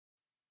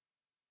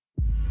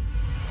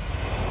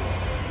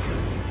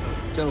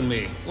Tell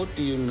me, what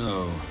do you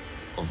know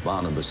of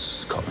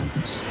Barnabas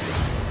Collins?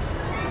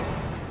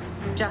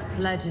 Just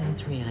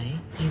legends, really.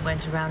 He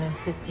went around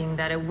insisting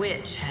that a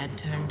witch had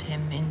turned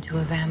him into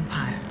a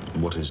vampire.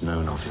 What is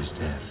known of his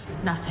death?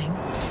 Nothing.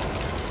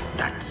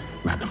 That,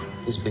 madam,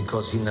 is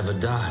because he never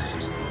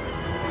died.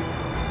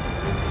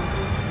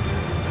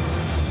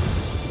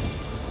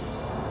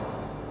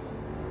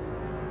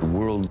 The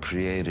world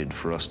created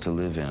for us to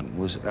live in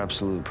was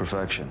absolute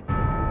perfection.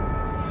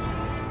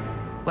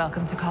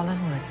 Welcome to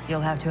Collinwood. You'll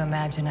have to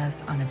imagine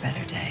us on a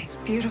better day. It's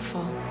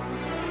beautiful.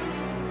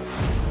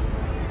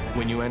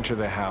 When you enter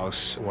the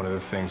house, one of the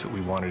things that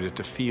we wanted it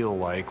to feel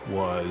like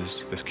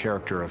was this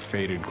character of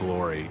faded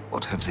glory.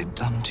 What have they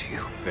done to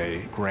you?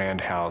 A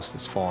grand house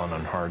that's fallen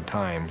on hard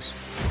times.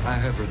 I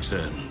have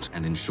returned,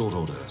 and in short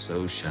order,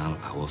 so shall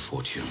our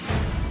fortune.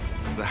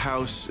 The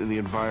house and the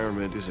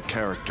environment is a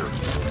character.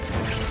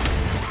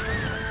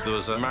 There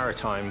was a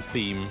maritime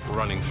theme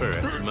running through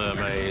it.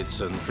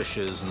 Mermaids and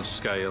fishes and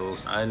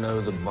scales. I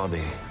know the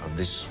body of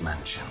this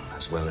mansion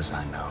as well as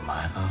I know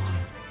my own.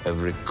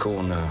 Every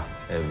corner,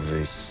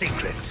 every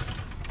secret.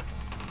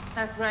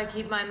 That's where I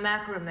keep my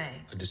macrame.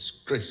 A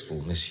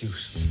disgraceful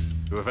misuse.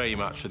 We were very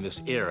much in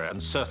this era,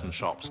 and certain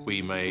shops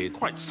we made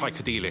quite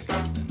psychedelic.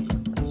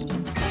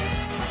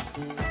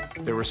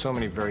 There were so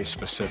many very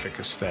specific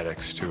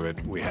aesthetics to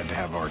it. We had to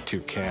have our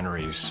two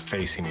canneries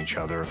facing each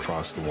other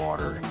across the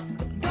water.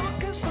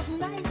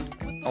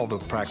 All the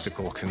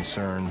practical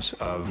concerns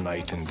of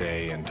night and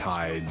day and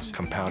tides,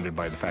 compounded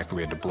by the fact that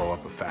we had to blow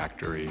up a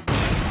factory.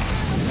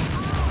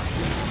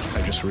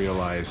 I just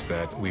realized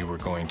that we were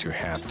going to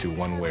have to,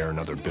 one way or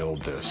another,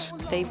 build this.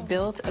 They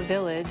built a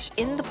village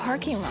in the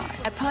parking lot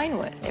at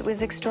Pinewood. It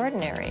was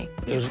extraordinary.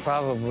 It was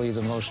probably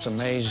the most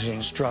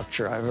amazing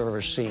structure I've ever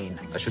seen.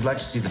 I should like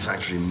to see the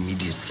factory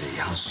immediately.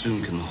 How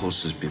soon can the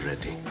horses be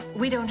ready?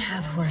 We don't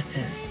have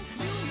horses.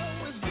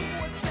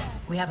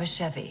 We have a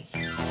Chevy.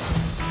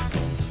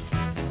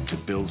 To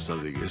build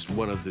something is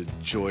one of the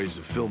joys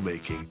of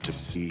filmmaking, to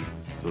see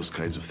those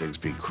kinds of things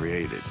being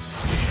created.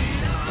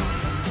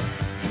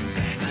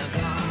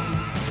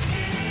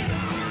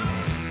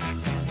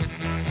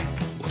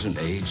 What an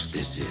age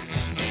this is.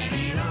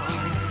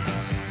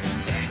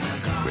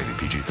 Rated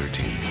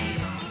PG-13.